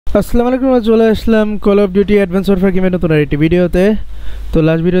আসসালামু আলাইকুম চলে আসলাম call of duty advance warfare গেমের নতুন আরেকটি ভিডিওতে। তো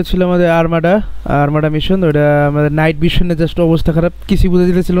লাস্ট ভিডিও ছিল আমাদের আর্মাডা মিশন। ওটা আমাদের নাইট মিশনে জাস্ট অবস্থা খারাপ, কিছু বুঝে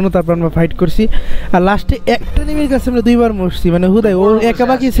দিতেছিল না। তারপর আমরা ফাইট করছি আর লাস্টে একটা এনিমির কাছে আমরা দুইবার মরছি, মানে হুদাই ও একা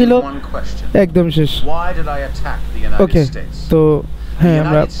বাকি ছিল, একদম শেষ। ওকে, তো হ্যাঁ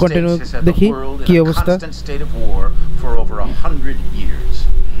আমরা কন্টিনিউ দেখি কি অবস্থা।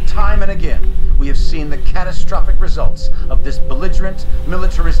 Time and again, we have seen the catastrophic results of this belligerent,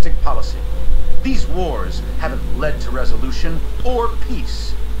 militaristic policy. These wars haven't led to resolution or peace.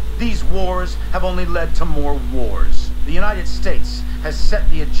 These wars have only led to more wars. The United States has set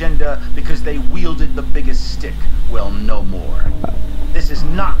the agenda because they wielded the biggest stick. Well, no more. This is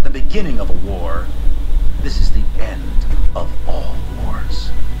not the beginning of a war. This is the end of all wars.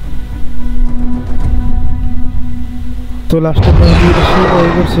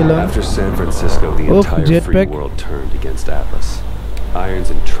 After San Francisco, the entire free world turned against Atlas. Irons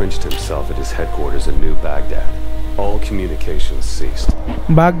entrenched himself at his headquarters in New Baghdad. All communications ceased.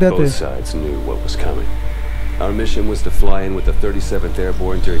 Both sides knew what was coming. Our mission was to fly in with the 37th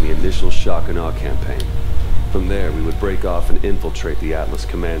Airborne during the initial shock and awe campaign. From there, we would break off and infiltrate the Atlas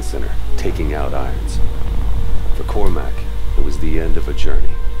Command Center, taking out Irons. For Cormac, it was the end of a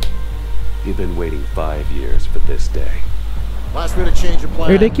journey. He'd been waiting 5 years for this day. Last minute change of plan.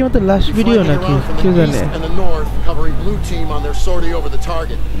 এটা কি আমাদের last video নাকি কি জানে? And the north covering blue team on their sortie over the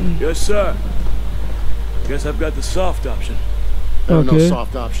target. Yes sir. Guess I've got the soft option. There are no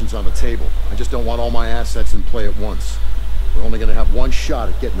soft options on the table. I just don't want all my assets in play at once. We're only going to have one shot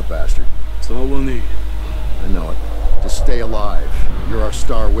at getting the bastard. That's all we'll need. I know it. Just stay alive. You're our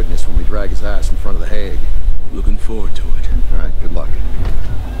star witness when we drag his ass in front of the Hague. Looking forward to it. All right, good luck.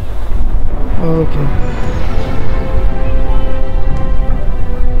 Okay.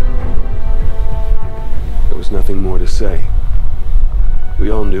 There was nothing more to say. We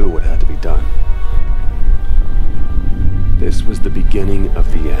all knew what had to be done. This was the beginning of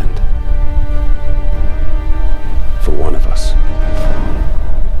the end. For one of us.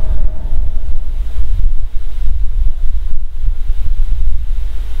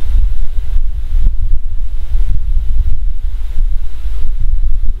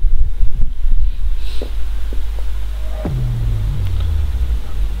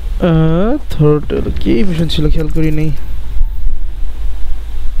 Throttle কি mission ছিল খেয়াল করি নাই।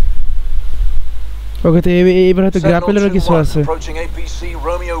 ওকে, তো এবার হয়তো গ্রাপেলেরও কিছু আছে। Approaching APC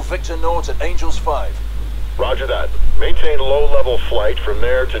Romeo Victor North at Angels 5. Roger that. Maintain low-level flight from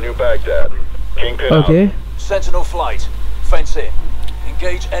there to New Baghdad. Kingpin out. Okay. Sentinel flight. Fence in.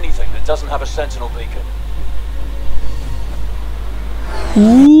 Engage anything that doesn't have a sentinel beacon.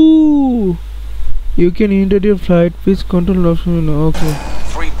 Ooh. You can enter your flight with control option. Okay.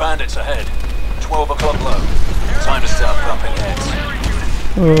 3 bandits ahead. 12 o'clock low. Time to start bumping heads.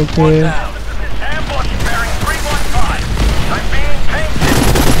 Okay. Ambush bearing 315. I'm being painted.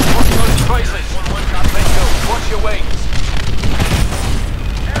 Watch those traces. Mitchell, watch your wings.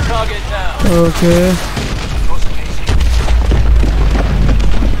 Target down. Okay.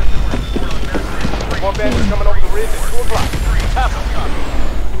 More bandits coming over the ridge at 2 o'clock. Tap them.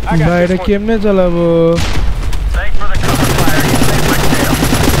 বাইরে কেমনে চালাবো? Thanks for the cover fire. You saved my tail.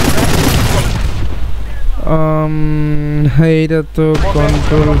 এইটা তো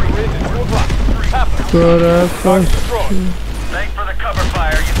control করা কষ্ট। Thanks for the cover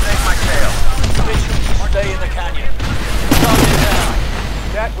fire. You saved my tail. Stay in the canyon. Target down.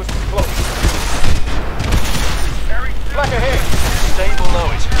 That was close. Flack ahead. Stay below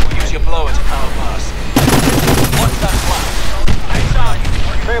it. Use your blower to power pass. Watch that flash.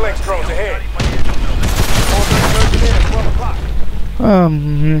 Phalanx drones ahead. In at 12 o'clock.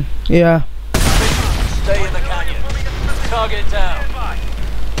 Yeah. Stay in the canyon. Target down.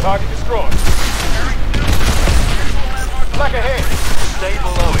 Target destroyed. Flack ahead. Stay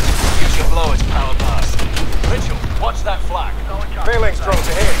below it. Use your blower to power pass. Mitchell, watch that flag. Phalanx drones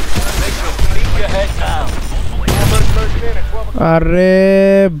ahead. Mitchell, keep your head down. In at 12 o'clock. আরে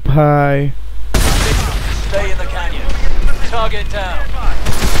ভাই। Mitchell, stay in the canyon. Target down.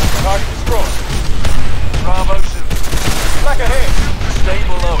 Target destroyed. Bravo 2. Flack ahead. Stay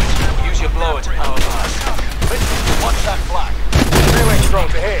below it. Use your blower to power pass. Mitchell, watch that flag. Phalanx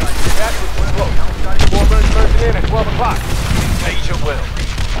drones ahead. That was close. 4 birds merging in at 12 o'clock. Engage at will.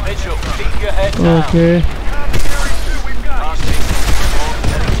 Mitchell, keep your head down. Okay.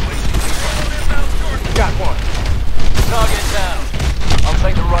 Got one. Target down. I'll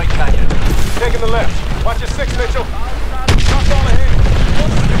take the right canyon. Taking the left. Watch your 6, Mitchell. Drop all ahead.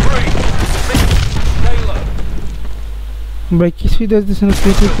 3. Mitchell, stay low. ভাই কিছুই দেখতেছ না,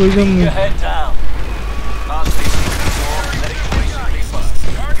 কিছু কই যাম। Keep your head down. RCC 4, heading to ACP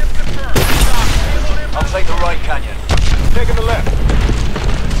 5. take the right canyon. Taking the left.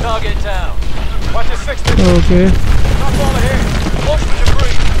 Target down. Watch your 60. Okay. Not fall ahead. Watch the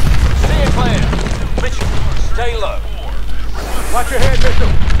debris. See it clear. Mitchell, stay low. Watch your head,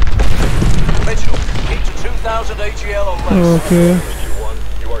 Mitchell. Mitchell, keep to 2,000 AGL or less. Okay.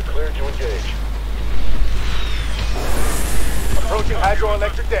 You are cleared to engage. Approaching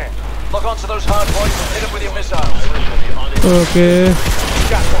hydroelectric dam. Lock onto those hard points and hit them with your missiles. Okay.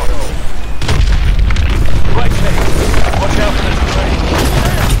 Got one. Right click. Watch out for the terrain.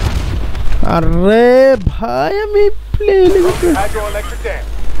 Arre bhai ami play Approaching hydroelectric dam.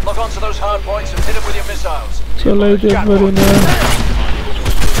 Lock onto those hard points and hit them with your missiles. chalaite pari na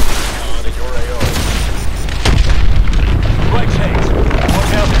Right click.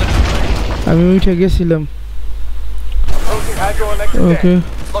 Watch out for the terrain. ami uithe gesilam. Approaching hydroelectric Okay. dam.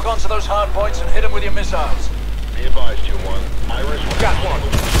 Lock onto those hard points and hit them with your missiles. Be advised, 2-1. Iris, got one.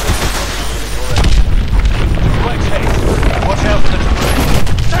 Right click. Watch out for the terrain.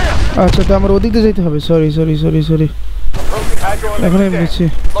 আচ্ছা তো আমার ওদিক দিয়ে যাইতে হবে sorry Approaching এখন hydroelectric আমি dam. বুঝছি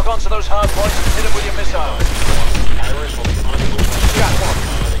Lock onto those hard points and hit them with your missiles. Iris will be unable to got one.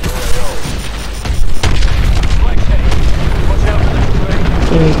 Right click. Watch out for the terrain.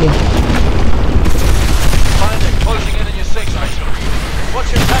 Okay. Find it closing in your 6, Mitchell. Watch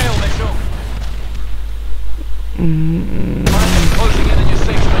your tail, Mitchell. Find it closing in your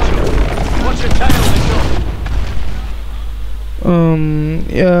 6, Mitchell. Watch your tail, Mitchell.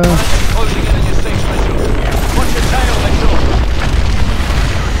 Yeah. Closing in your 6, Mitchell. Watch your tail, Mitchell.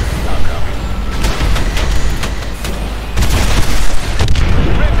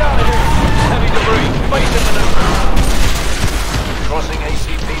 Ripped out of here. Heavy debris. Base in maneuver. Crossing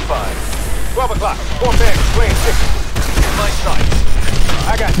ACP-5. 12 o'clock. 4 bags. Lane 6. Nice sight.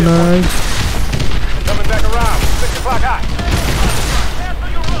 I got you. Nice. Coming back around. 6 o'clock high.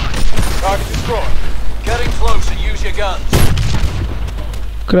 Target destroyed. Getting close and use your guns.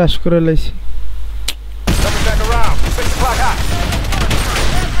 Crash করে লাইছি Coming back around. 6 o'clock high.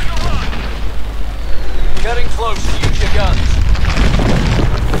 Getting close and use your guns.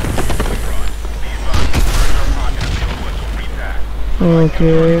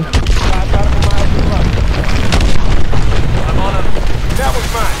 Okay. I'm on him. That was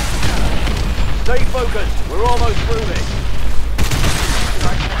mine. Stay focused. We're almost through this.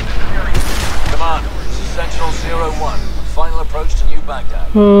 Come on. This is Central 01. Final approach to New Baghdad.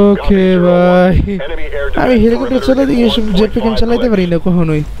 Okay ভাই Enemy air আমি helicopter চালাতে গিয়ে সব jet প্যাকেন চালাতে পারি না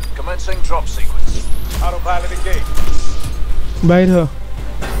কখনোই Commencing drop sequence. Autopilot engaged. বাইর হ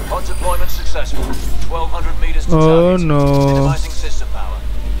Pod deployment successful. 1,200 meters to Oh, target. no. Minimizing system power.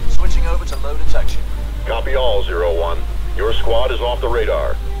 Switching over to low detection. Copy all, 01. Your squad is off the radar.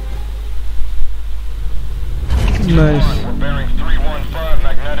 Nice. We're bearing 315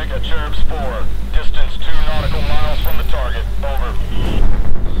 magnetic at Cherub's 4. Distance 2 nautical miles from the target. Over.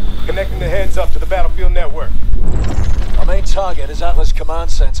 Connecting the heads up to the battlefield network. Our main target is Atlas Command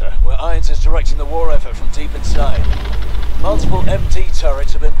Center, where Irons is directing the war effort from deep inside. Multiple MD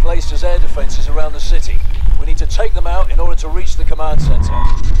turrets have been placed as air defenses around the city. We need to take them out in order to reach the command center.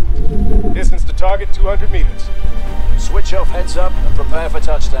 Distance to target 200 meters. Switch off heads up and prepare for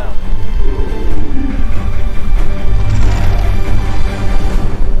touchdown.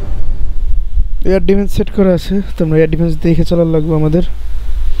 Air defence set করা আছে তোমরা air defence দেখে চলার লাগবে আমাদের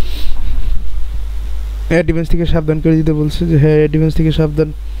air defence থেকে সাবধান করে দিতে বলছে যে হ্যাঁ এয়ার ডিফেন্স থেকে সাবধান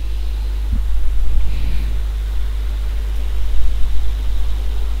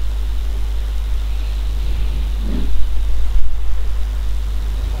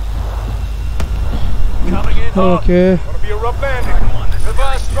ওকে Gonna be a rough landing.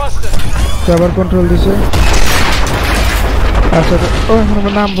 Reverse thrusting. আবার কন্ট্রোল দিছে আচ্ছা ও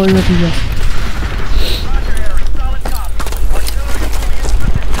আমার নাম বই না ঠিক আছে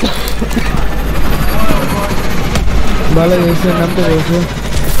ভালো হয়েছে নামটা বলছে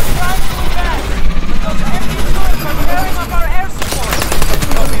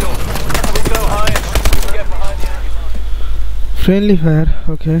Friendly fire,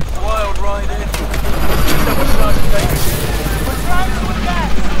 okay. Wild ride in. Double sergeant Davis. We're trying to attack.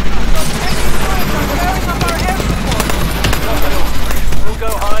 Preparing up our air support. We'll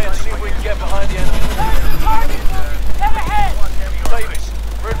go high and see if we can get behind the enemy. There's the target. Head ahead. Davis,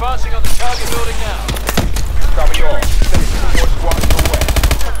 we're advancing on the target building now. Copy all. Send 2 more squads to the west.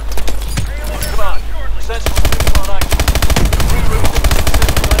 Come on. Sensible troops on action. Reroute.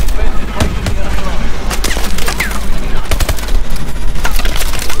 System 95 and breaking the enemy line.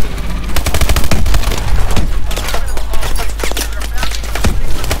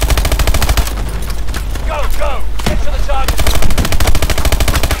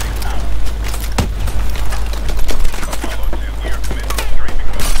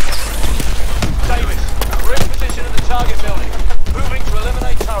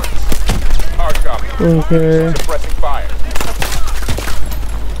 Okay. Suppressing fire.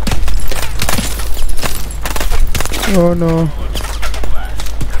 Oh no.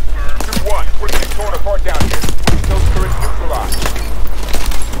 2-1, we're getting torn apart down here. We need those turrets neutralized.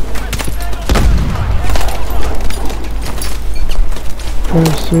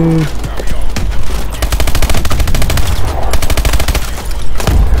 Let's see.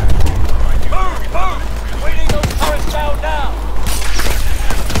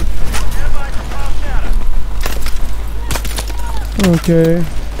 Okay.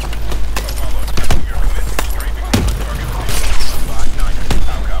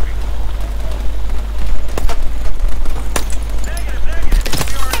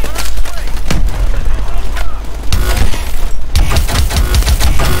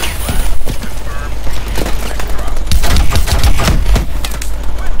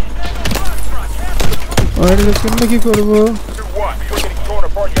 Alright, let's get Mickey Corvo. 2-1, we're getting torn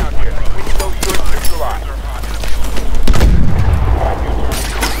apart down here. We need those turrets neutralized.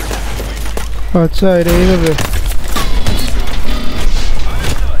 আচ্ছা এটা এইভাবে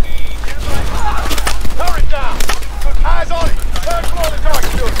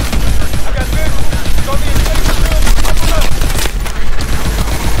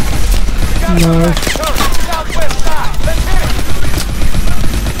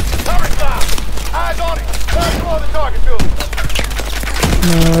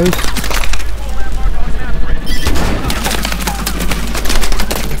Nice.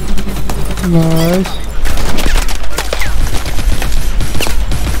 Nice.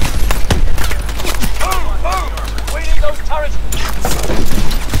 We need those turrets.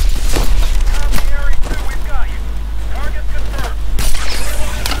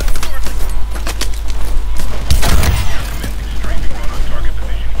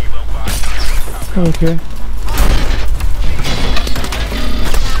 Okay.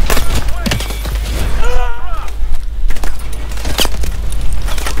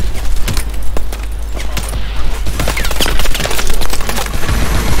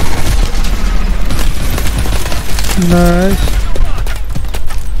 Nice.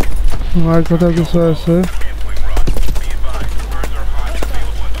 আর কোথাও কিছু আছে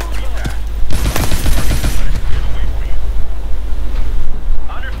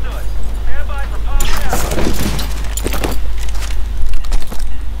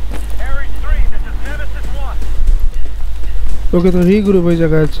ওকে তো regroup ওই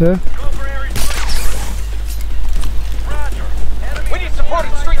জায়গায় আছে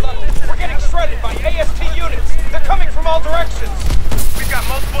all directions. We've got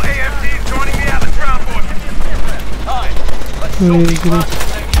multiple AFTs joining the Atlas ground forces. Hi. Let's sort these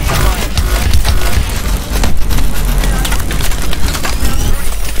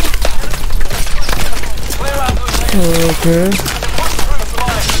clear out those AFTs. Okay.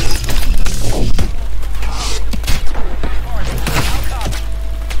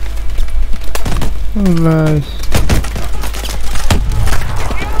 Oh, nice.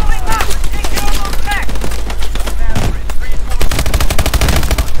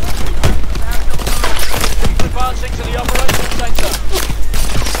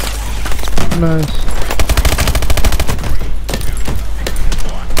 Nice.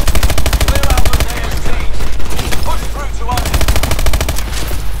 Clear out those ASTs. Push through to us.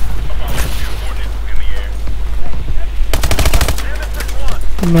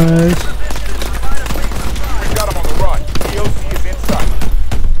 Nice. We've got him on the run. EOC is in sight.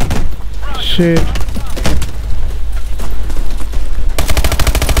 Shit.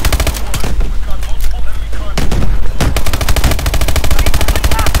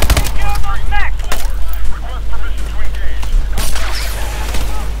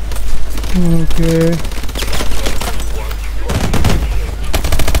 Okay.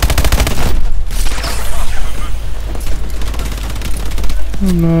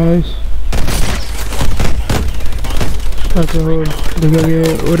 Oh, nice. That's a hole. Look at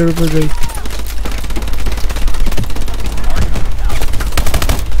it. Order for the.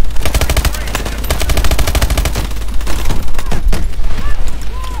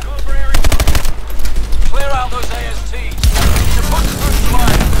 Clear out those ASTs. You push through the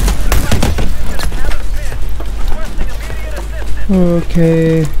line.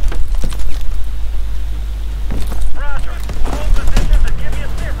 Okay. Roger. Hold positions and give me a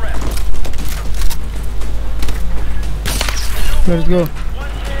sit rep. Let's go.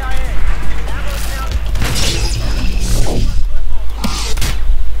 One KIA. Ammo count.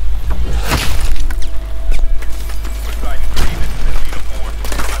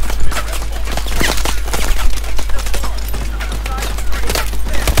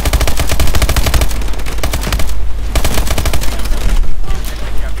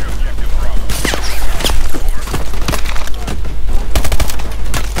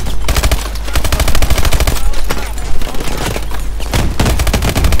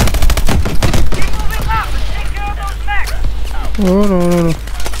 Oh no no no.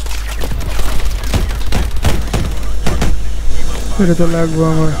 এটা তো লাগবে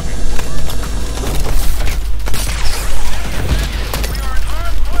আমার।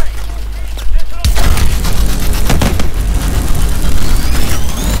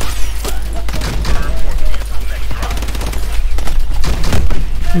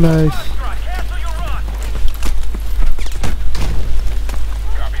 Nice.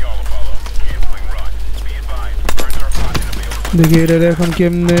 দেখি এটা এখন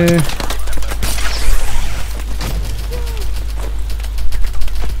কেমনে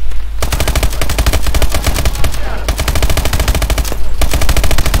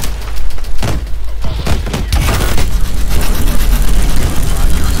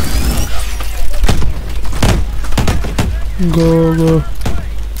go go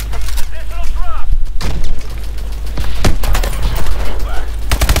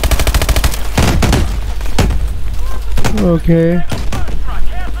okay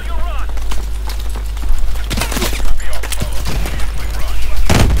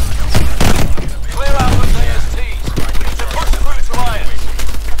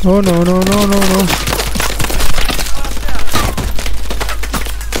oh no no no no no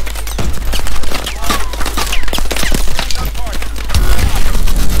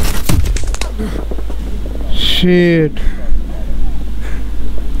shit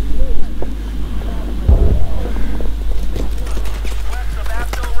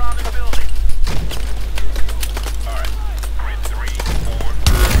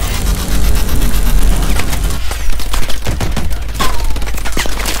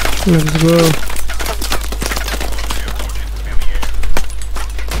let's go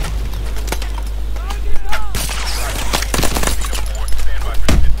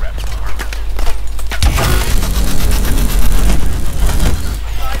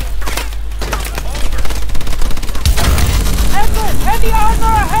Heavy armor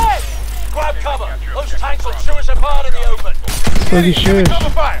ahead! Grab cover! Those tanks will chew us apart in the open! holy shit Cover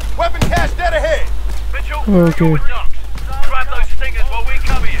fire! Weapon cache dead ahead! Mitchell, okay grab those stingers while we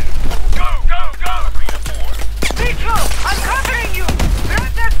cover you! Go, go, go! Mitchell, I'm covering you!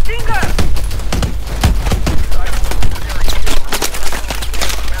 Grab that stinger!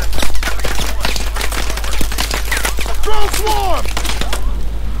 Drone swarm!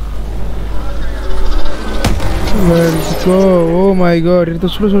 let's go oh my god এটা তো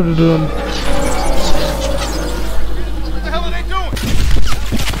ছোট ছোট drone What the hell are they doing?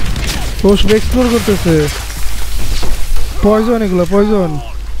 ও সব explore করতেছে poison এগুলো poison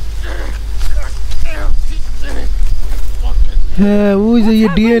হ্যাঁ ওই যে এই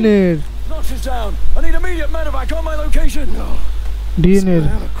DNA Knocks us down. I need immediate medevac on my location. DNA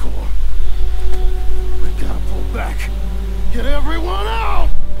We gotta pull back. Get everyone out!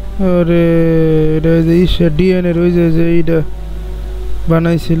 আরে এটা যে ইসে ডিএনএ ওই যে এইটা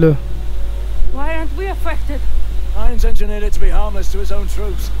বানাইছিল Why aren't we affected? Irons engineered it to be harmless to his own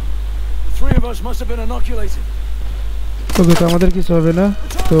troops. The three of us must have been inoculated. ওকে তো আমাদের কিছু হবে না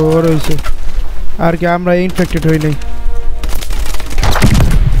তো ওর হইছে আর কি আমরা ইনফেক্টেড হই নাই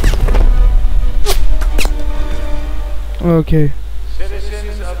ওকে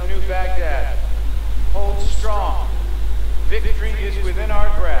Citizens of New Baghdad, hold strong. Victory is within our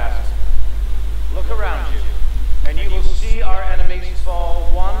grasp. Look around you, and you will see our enemies fall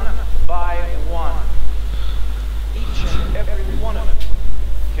one by one. Each and every one of them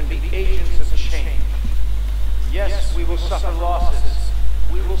can be agents of change. Yes, we will suffer losses.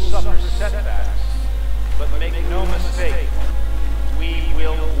 We will suffer setbacks. But make no mistake, we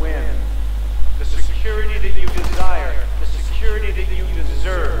will win. The security that you desire, the security that you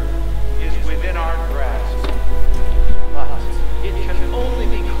deserve, is within our grasp. But it can only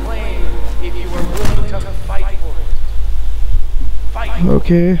be claimed if you are willing to fight for it. Fight.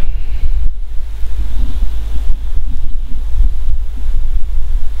 ওকে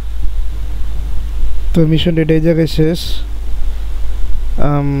তো mission date এই জায়গায় শেষ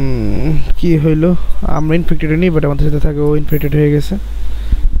কি হইলো আমরা infected নেই but আমাদের সাথে থাকে ও ইনফেক্টেড হয়ে গেছে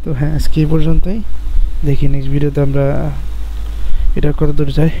তো হ্যাঁ আজকে এই পর্যন্তই দেখি নেক্সট ভিডিওতে আমরা এটার কত দূর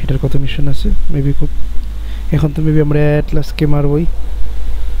যাই এটার কত মিশন আছে মেবি খুব এখন তো মেবি আমরা অ্যাটলাসকে মারবই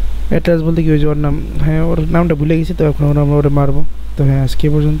অ্যাটলাস বলতে কি ওই যে ওর নাম হ্যাঁ ওর নামটা ভুলে গেছি তো এখন আমরা ওরা মারবো তো হ্যাঁ আজকে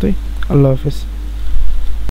এই পর্যন্তই আল্লাহ হাফেজ